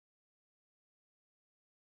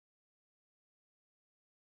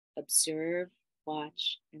Observe,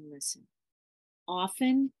 watch, and listen.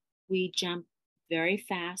 Often we jump very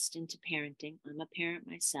fast into parenting. I'm a parent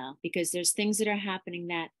myself because there's things that are happening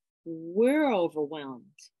that we're overwhelmed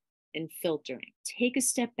in filtering. Take a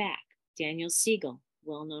step back. Daniel Siegel,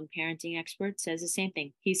 well-known parenting expert, says the same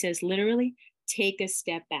thing. He says, literally, take a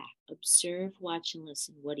step back. Observe, watch, and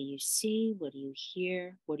listen. What do you see? What do you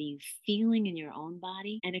hear? What are you feeling in your own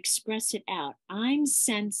body? And express it out. I'm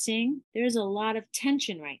sensing there's a lot of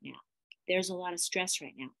tension right now. There's a lot of stress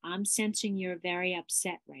right now. I'm sensing you're very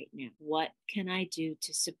upset right now. What can I do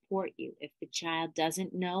to support you? If the child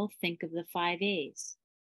doesn't know, think of the 5 A's.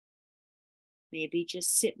 Maybe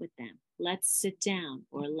just sit with them. Let's sit down,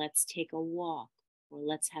 or let's take a walk, or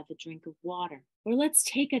let's have a drink of water, or let's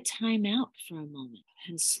take a time out for a moment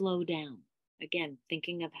and slow down. Again,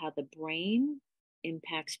 thinking of how the brain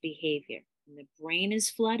impacts behavior. When the brain is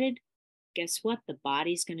flooded, guess what? The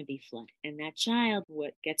body's going to be flooded. And that child,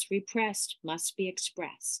 what gets repressed must be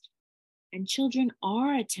expressed. And children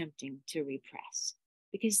are attempting to repress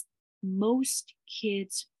because most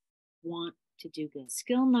kids want to do good.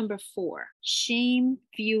 Skill number 4, shame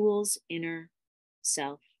fuels inner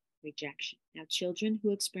self-rejection. Now, children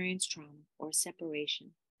who experience trauma or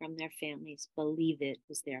separation from their families believe it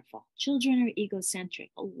was their fault. Children are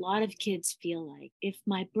egocentric. A lot of kids feel like if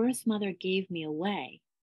my birth mother gave me away,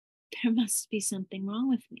 there must be something wrong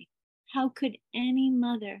with me. How could any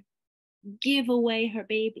mother give away her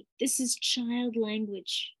baby? This is child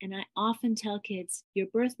language. And I often tell kids, your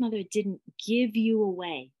birth mother didn't give you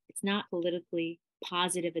away. It's not politically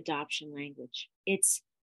positive adoption language. It's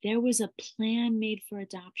there was a plan made for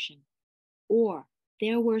adoption, or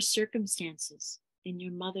there were circumstances in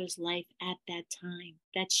your mother's life at that time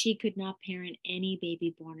that she could not parent any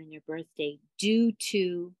baby born on your birthday due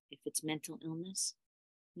to, if it's mental illness.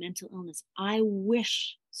 I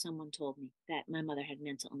wish someone told me that my mother had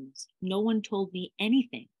mental illness. No one told me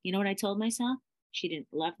anything. You know what I told myself? She didn't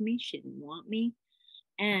love me. She didn't want me.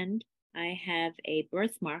 And I have a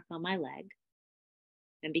birthmark on my leg.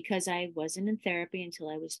 And because I wasn't in therapy until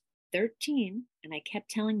I was 13, and I kept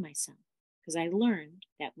telling myself, because I learned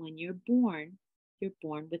that when you're born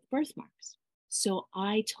with birthmarks. So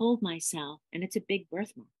I told myself, and it's a big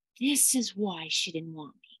birthmark, this is why she didn't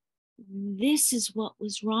want me. This is what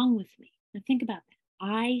was wrong with me. Now think about that.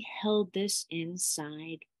 I held this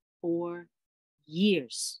inside for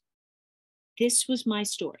years. This was my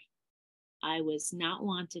story. I was not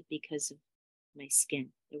wanted because of my skin.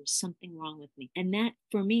 There was something wrong with me. And that,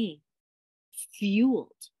 for me,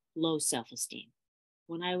 fueled low self-esteem.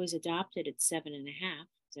 When I was adopted at 7.5,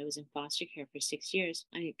 because I was in foster care for 6 years,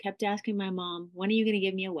 I kept asking my mom, when are you going to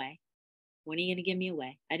give me away? When are you going to give me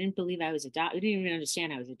away? I didn't believe I was adopted. I didn't even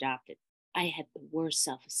understand I was adopted. I had the worst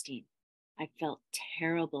self-esteem. I felt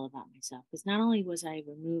terrible about myself because not only was I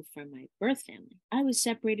removed from my birth family, I was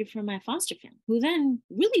separated from my foster family, who then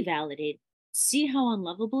really validated, see how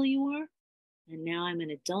unlovable you are? And now I'm an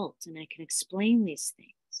adult and I can explain these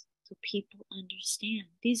things so people understand.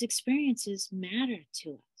 These experiences matter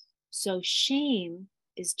to us. So shame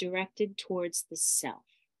is directed towards the self.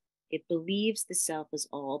 It believes the self is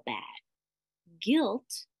all bad.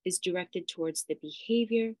 Guilt is directed towards the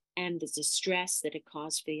behavior and the distress that it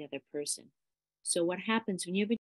caused for the other person. So what happens when you have a